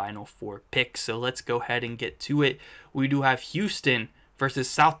before our Final Four pick. So let's go ahead and get to it. We do have Houston versus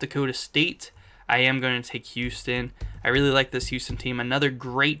South Dakota State. I am going to take Houston. I really like this Houston team. Another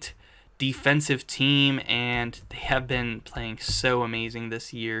great defensive team, and they have been playing so amazing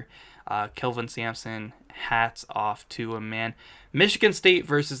this year. Kelvin Sampson, hats off to him, man. Michigan State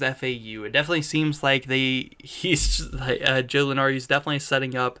versus FAU. It definitely seems like Joe Lunardi is definitely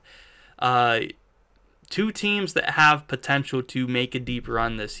setting up two teams that have potential to make a deep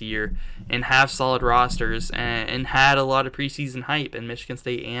run this year and have solid rosters and had a lot of preseason hype in Michigan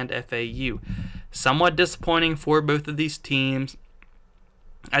State and FAU. Somewhat disappointing for both of these teams.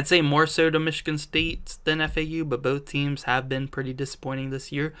 I'd say more so to Michigan State than FAU, but both teams have been pretty disappointing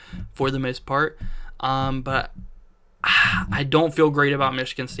this year for the most part. But I don't feel great about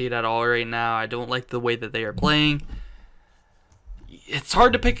Michigan State at all right now. I don't like the way that they are playing. It's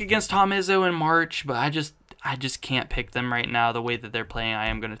hard to pick against Tom Izzo in March, but I just can't pick them right now the way that they're playing. I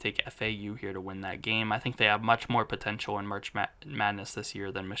am going to take FAU here to win that game. I think they have much more potential in March Madness this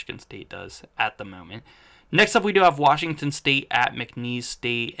year than Michigan State does at the moment. Next up, we do have Washington State at McNeese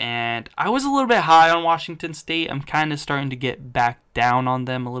State, and I was a little bit high on Washington State. I'm kind of starting to get back down on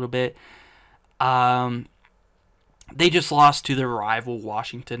them a little bit. They just lost to their rival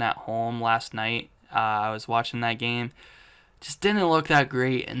Washington at home last night. I was watching that game. just didn't look that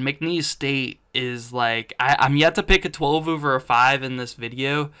great. And McNeese State is like, I'm yet to pick a 12 over a 5 in this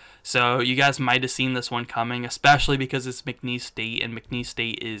video, so you guys might have seen this one coming, especially because it's McNeese State, and McNeese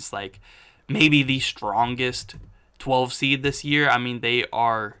State is like maybe the strongest 12 seed this year. I mean, they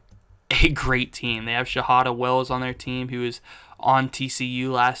are a great team. They have Shahada Wells on their team, who is on TCU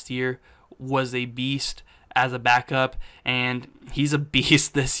last year, was a beast as a backup, and he's a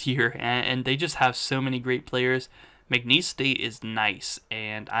beast this year, and they just have so many great players. McNeese State is nice,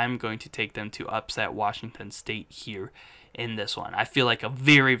 and I'm going to take them to upset Washington State here in this one. I feel like a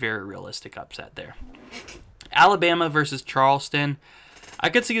very, very realistic upset there. Alabama versus Charleston. I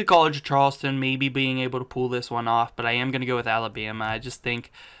could see the College of Charleston maybe being able to pull this one off, but I am going to go with Alabama. I just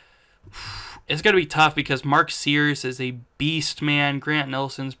think it's going to be tough because Mark Sears is a beast, man. Grant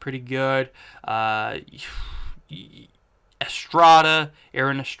Nelson's pretty good. Aaron Estrada,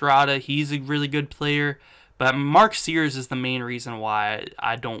 he's a really good player. But Mark Sears is the main reason why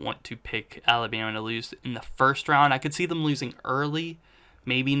I don't want to pick Alabama to lose in the first round. I could see them losing early,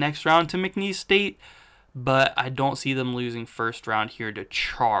 maybe next round to McNeese State, but I don't see them losing first round here to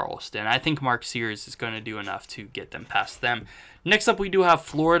Charleston. I think Mark Sears is going to do enough to get them past them. Next up, we do have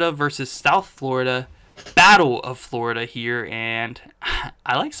Florida versus South Florida. Battle of Florida here, and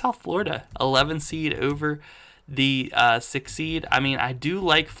I like South Florida. 11 seed over the 6 seed. I mean, I do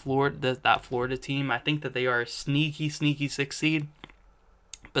like Florida, that Florida team. I think that they are a sneaky 6 seed.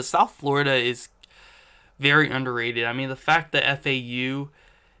 But South Florida is very underrated. I mean, the fact that FAU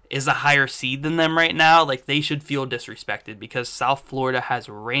is a higher seed than them right now, like, they should feel disrespected because South Florida has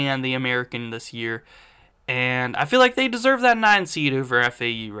ran the American this year. And I feel like they deserve that 9 seed over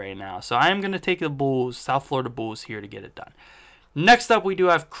FAU right now. So I am going to take the Bulls, South Florida Bulls here to get it done. Next up, we do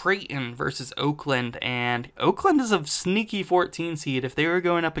have Creighton versus Oakland, and Oakland is a sneaky 14 seed. If they were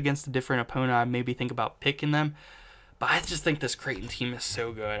going up against a different opponent, I'd maybe think about picking them. But I just think this Creighton team is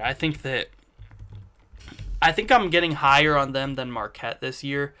so good. I think I'm getting higher on them than Marquette this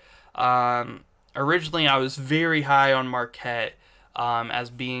year. Originally, I was very high on Marquette as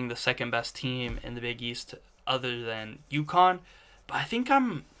being the second best team in the Big East other than UConn. But I think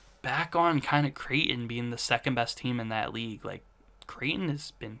I'm back on kind of Creighton being the second best team in that league. Like, Creighton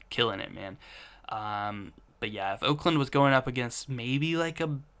has been killing it, man. But yeah, if Oakland was going up against maybe like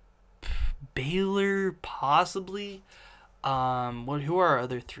a Baylor, possibly. Who are our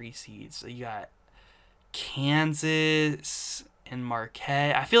other 3 seeds? You got Kansas and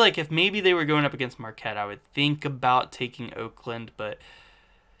Marquette. I feel like if maybe they were going up against Marquette, I would think about taking Oakland, but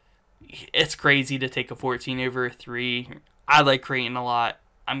it's crazy to take a 14 over 3. I like Creighton a lot.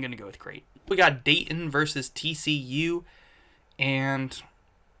 I'm going to go with Creighton. We got Dayton versus TCU, and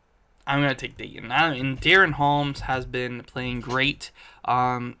I'm going to take Dayton. And Darren Holmes has been playing great.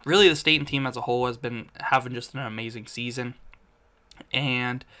 Really, the Dayton team as a whole has been having just an amazing season.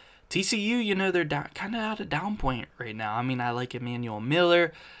 And TCU, you know, they're kind of at a down point right now. I mean, I like Emmanuel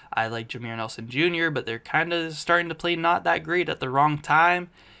Miller. I like Jameer Nelson Jr., but they're kind of starting to play not that great at the wrong time.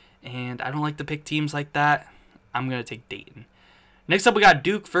 And I don't like to pick teams like that. I'm going to take Dayton. Next up, we got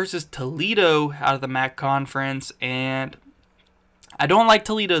Duke versus Toledo out of the MAC conference. And I don't like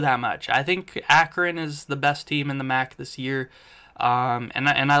Toledo that much. I think Akron is the best team in the MAC this year. And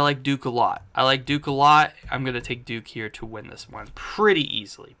I like Duke a lot. I'm going to take Duke here to win this one pretty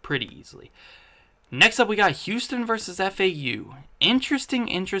easily. Next up, we got Houston versus FAU. Interesting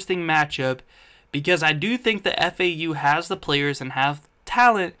matchup because I do think that FAU has the players and have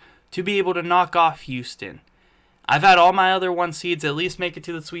talent to be able to knock off Houston. I've had all my other 1 seeds at least make it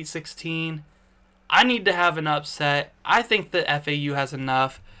to the Sweet 16. I need to have an upset. I think that FAU has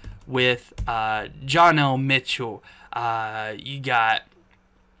enough with John L. Mitchell. You got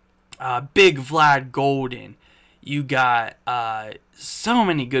Big Vlad Golden. You got so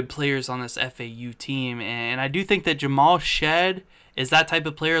many good players on this FAU team. And I do think that Jamal Shed is that type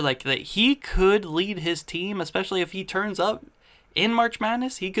of player, like that he could lead his team, especially if he turns up in March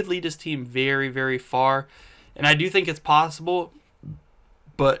Madness. He could lead his team very, very far. And I do think it's possible.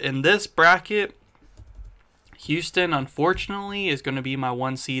 But in this bracket, Houston, unfortunately, is going to be my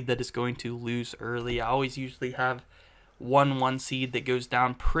 1 seed that is going to lose early. I always usually have 1 seed that goes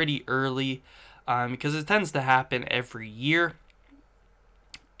down pretty early because it tends to happen every year.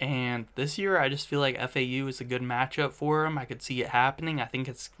 And this year, I just feel like FAU is a good matchup for them. I could see it happening. I think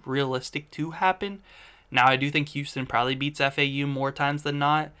it's realistic to happen. Now, I do think Houston probably beats FAU more times than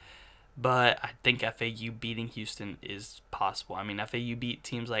not. But I think FAU beating Houston is possible. I mean, FAU beat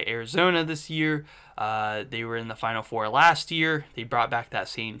teams like Arizona this year. They were in the Final Four last year. They brought back that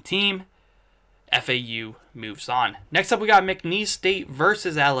same team. FAU moves on. Next up, we got McNeese State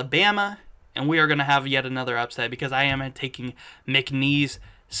versus Alabama. and we are going to have yet another upset because I am taking McNeese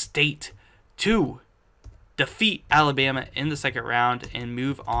State to defeat Alabama in the second round and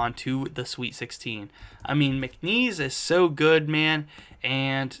move on to the Sweet 16. I mean, McNeese is so good, man,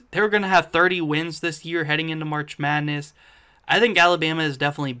 and they're going to have 30 wins this year heading into March Madness. I think Alabama is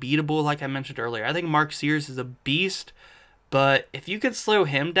definitely beatable, like I mentioned earlier. I think Mark Sears is a beast, but if you could slow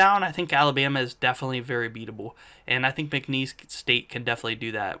him down, I think Alabama is definitely very beatable, and I think McNeese State can definitely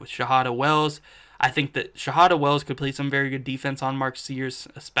do that. With Shahada Wells, I think that Shahada Wells could play some very good defense on Mark Sears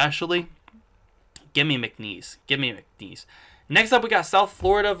especially. Give me McNeese. Give me McNeese. Next up, we got South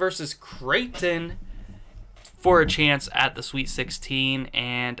Florida versus Creighton for a chance at the Sweet 16.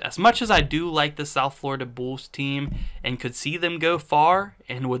 And as much as I do like the South Florida Bulls team and could see them go far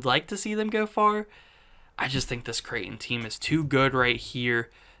and would like to see them go far, I just think this Creighton team is too good right here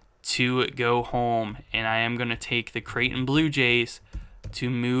to go home. And I am going to take the Creighton Blue Jays to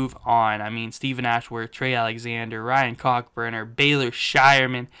move on. I mean, Stephen Ashworth, Trey Alexander, Ryan Cockburner, Baylor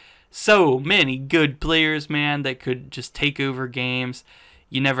Shireman. So many good players, man, that could just take over games.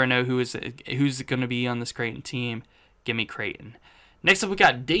 You never know who's going to be on this Creighton team. Give me Creighton. Next up, we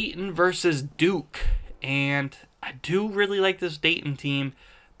got Dayton versus Duke. And I do really like this Dayton team,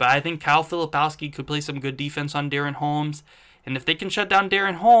 but I think Kyle Filipowski could play some good defense on Darren Holmes. And if they can shut down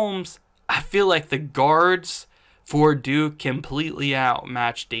Darren Holmes, I feel like the guards for Duke completely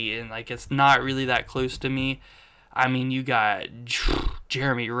outmatch Dayton. Like, it's not really that close to me. I mean, you got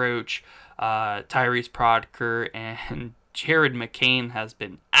Jeremy Roach, Tyrese Proctor, and Jared McCain has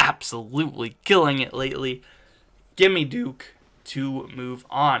been absolutely killing it lately. Give me Duke to move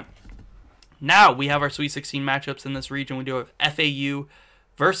on. Now we have our Sweet 16 matchups in this region. We do have FAU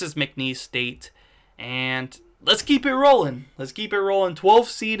versus McNeese State. And let's keep it rolling. Let's keep it rolling.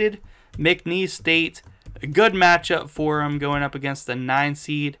 12-seeded McNeese State. A good matchup for them going up against the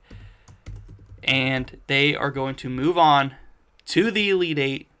 9-seed. And they are going to move on to the Elite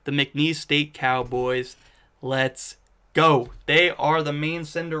Eight, the McNeese State Cowboys. Let's go. They are the main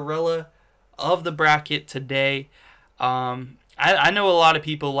Cinderella of the bracket today. I know a lot of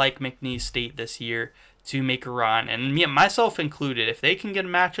people like McNeese State this year to make a run, and myself included. If they can get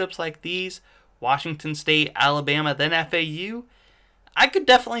matchups like these, Washington State, Alabama, then FAU, I could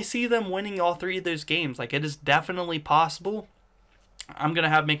definitely see them winning all three of those games. Like, it is definitely possible. I'm going to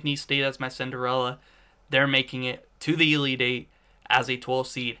have McNeese State as my Cinderella. They're making it to the Elite Eight as a 12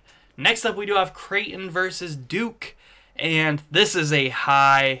 seed. Next up, we do have Creighton versus Duke. And this is a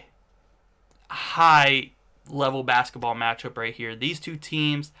high level basketball matchup right here. These two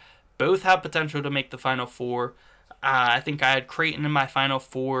teams both have potential to make the Final Four. I think I had Creighton in my Final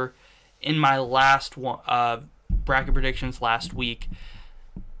Four in my last bracket predictions last week.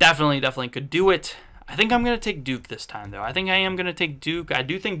 Definitely could do it. I think I'm going to take Duke this time, though. I think I am going to take Duke. I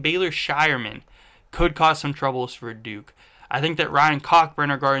do think Baylor Shireman could cause some troubles for Duke. I think that Ryan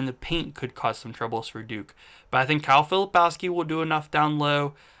Cockburner guarding the paint could cause some troubles for Duke. But I think Kyle Filipowski will do enough down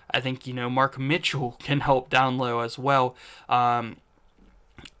low. I think, Mark Mitchell can help down low as well. Down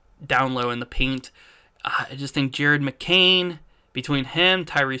low in the paint. I just think Jared McCain, between him,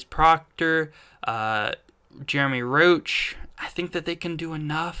 Tyrese Proctor, Jeremy Roach, I think that they can do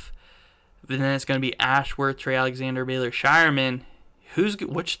enough. But then it's going to be Ashworth, Trey Alexander, Baylor Shireman.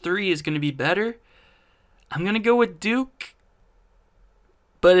 Which three is going to be better? I'm going to go with Duke.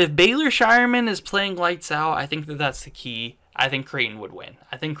 But if Baylor Shireman is playing lights out, I think that that's the key. I think Creighton would win.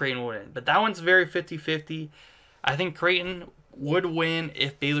 But that one's very 50-50. I think Creighton would win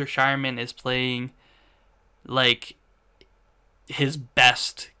if Baylor Shireman is playing like his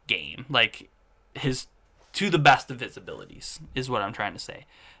best game. Like to the best of his abilities is what I'm trying to say.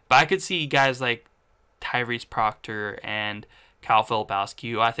 But I could see guys like Tyrese Proctor and Kyle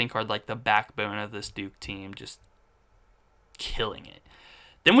Filipowski, who I think are like the backbone of this Duke team, just killing it.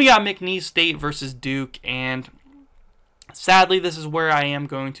 Then we got McNeese State versus Duke, and sadly, this is where I am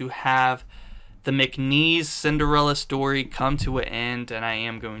going to have the McNeese Cinderella story come to an end, and I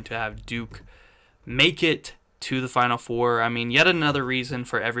am going to have Duke make it to the Final Four. I mean, yet another reason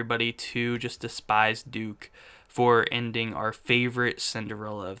for everybody to just despise Duke for ending our favorite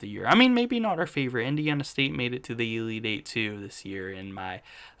Cinderella of the year. I mean, maybe not our favorite. Indiana State made it to the Elite Eight too this year in my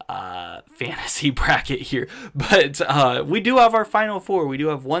fantasy bracket here. But we do have our Final Four. We do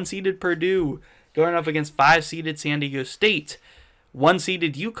have 1-seeded Purdue going up against 5-seeded San Diego State.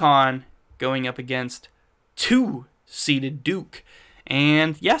 1-seeded UConn going up against 2-seeded Duke.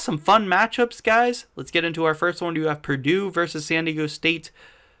 And yeah, some fun matchups, guys. Let's get into our first one. We have Purdue versus San Diego State.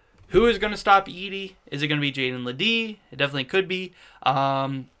 Who is going to stop Edey? Is it going to be Jaden Ledee? It definitely could be.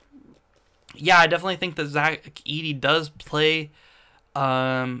 Yeah, I definitely think that Zach Edey does play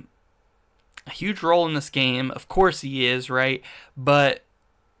a huge role in this game. Of course he is, right? But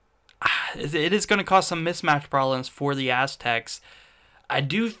it is going to cause some mismatch problems for the Aztecs. I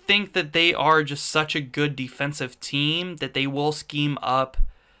do think that they are just such a good defensive team that they will scheme up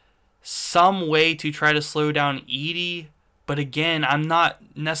some way to try to slow down Edey. But again, I'm not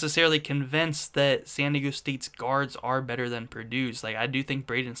necessarily convinced that San Diego State's guards are better than Purdue's. Like, I do think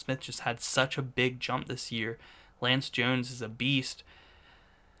Braden Smith just had such a big jump this year. Lance Jones is a beast.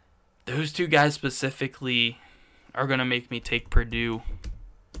 Those two guys specifically are going to make me take Purdue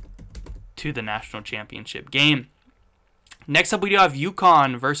to the national championship game. Next up, we do have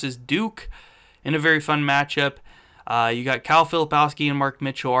UConn versus Duke in a very fun matchup. You got Cal Filipowski and Mark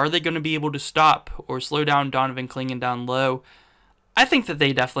Mitchell. Are they going to be able to stop or slow down Donovan Clingan down low? I think that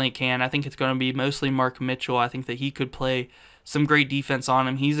they definitely can. I think it's going to be mostly Mark Mitchell. I think that he could play some great defense on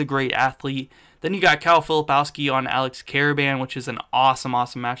him. He's a great athlete. Then you got Cal Filipowski on Alex Karaban, which is an awesome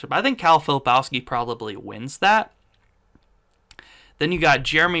matchup. I think Cal Filipowski probably wins that. Then you got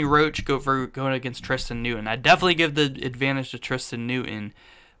Jeremy Roach going against Tristan Newton. I definitely give the advantage to Tristan Newton,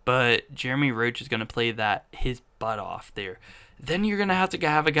 but Jeremy Roach is going to play his butt off there. Then you're going to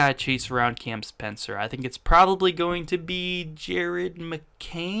have a guy chase around Cam Spencer. I think it's probably going to be Jared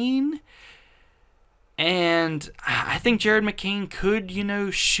McCain. And I think Jared McCain could,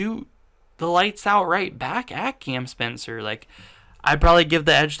 shoot the lights out right back at Cam Spencer. Like, I'd probably give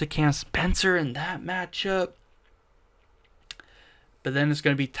the edge to Cam Spencer in that matchup. But then it's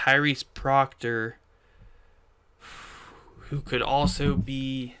going to be Tyrese Proctor, who could also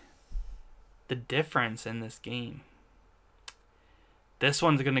be the difference in this game. This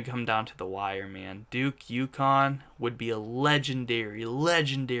one's going to come down to the wire, man. Duke-UConn would be a legendary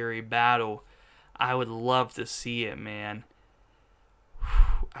battle. I would love to see it, man.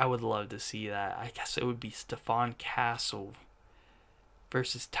 I would love to see that. I guess it would be Stephon Castle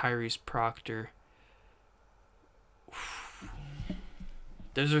versus Tyrese Proctor.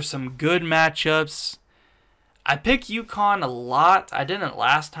 Those are some good matchups. I pick UConn a lot. I didn't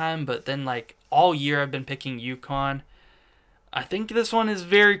last time, but then all year I've been picking UConn. I think this one is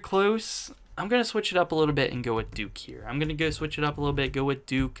very close. I'm going to switch it up a little bit and go with Duke here. I'm going to switch it up a little bit, go with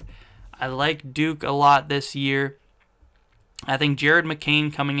Duke. I like Duke a lot this year. I think Jared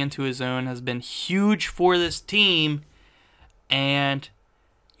McCain coming into his own has been huge for this team. And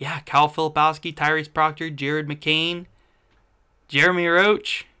yeah, Cal Filipowski, Tyrese Proctor, Jared McCain, Jeremy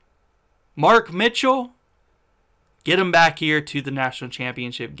Roach, Mark Mitchell. Get him back here to the national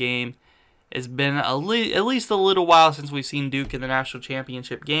championship game. It's been at least a little while since we've seen Duke in the national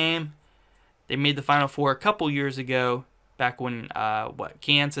championship game. They made the Final Four a couple years ago, back when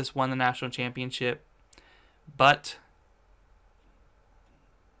Kansas won the national championship. But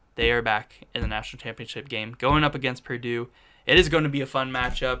they are back in the national championship game, going up against Purdue. It is going to be a fun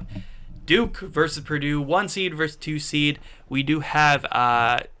matchup. Duke versus Purdue, 1 seed versus 2 seed. We do have,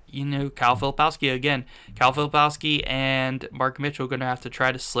 Cal Filipowski again. Cal Filipowski and Mark Mitchell are going to have to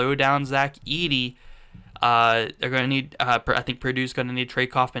try to slow down Zach Edey. They're going to need, I think Purdue's going to need Trey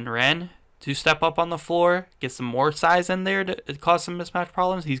Kaufman-Renn to step up on the floor, get some more size in there to cause some mismatch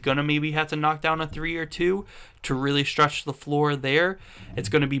problems. He's going to maybe have to knock down a 3 or 2 to really stretch the floor there. It's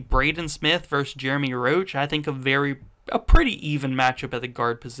going to be Braden Smith versus Jeremy Roach. I think a pretty even matchup at the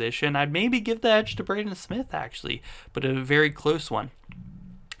guard position. I'd maybe give the edge to Braden Smith, actually, but a very close one.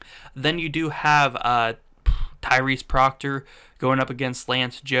 Then you do have Tyrese Proctor going up against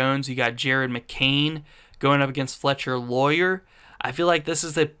Lance Jones. You got Jared McCain going up against Fletcher Lawyer. I feel like this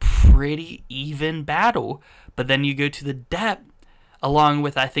is a pretty even battle. But then you go to the depth, along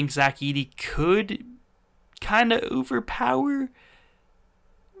with, I think Zach Edey could kind of overpower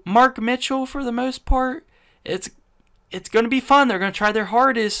Mark Mitchell for the most part. It's going to be fun. They're going to try their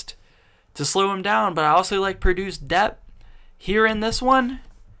hardest to slow him down. But I also like Purdue's depth here in this one.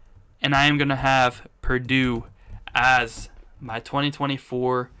 And I am going to have Purdue as my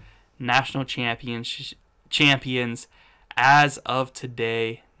 2024 national champions as of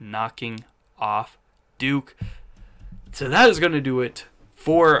today, knocking off Duke. So that is going to do it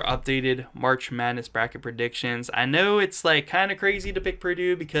for updated March Madness bracket predictions. I know it's kind of crazy to pick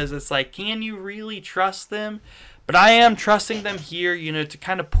Purdue because it's can you really trust them? But I am trusting them here, to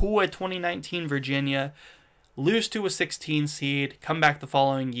kind of pull a 2019 Virginia, lose to a 16 seed, come back the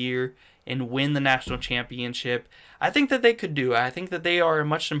following year, and win the national championship. I think that they could do it. I think that they are a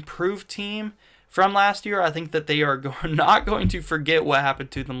much improved team from last year. I think that they are not going to forget what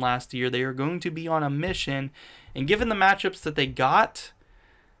happened to them last year. They are going to be on a mission. And given the matchups that they got,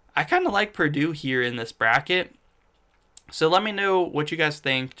 I kind of like Purdue here in this bracket. So let me know what you guys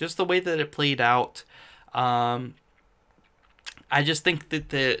think. Just the way that it played out. I just think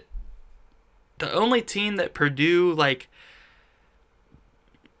that The only team that Purdue, like,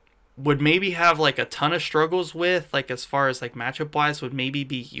 would maybe have, like, a ton of struggles with, like, as far as, like, matchup-wise, would maybe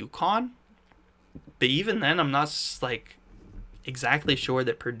be UConn. But even then, I'm not, like, exactly sure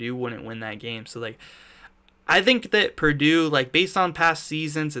that Purdue wouldn't win that game. So, like, I think that Purdue, like, based on past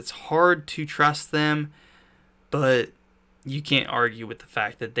seasons, it's hard to trust them. But you can't argue with the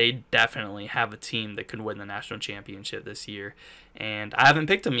fact that they definitely have a team that could win the national championship this year. And I haven't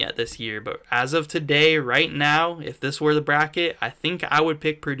picked them yet this year, but as of today, right now, if this were the bracket, I think I would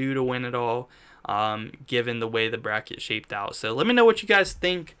pick Purdue to win it all, given the way the bracket shaped out. So let me know what you guys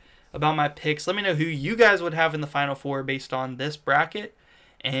think about my picks. Let me know who you guys would have in the Final Four based on this bracket.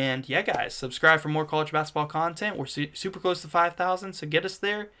 And yeah, guys, subscribe for more college basketball content. We're super close to 5,000, so get us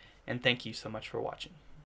there. And thank you so much for watching.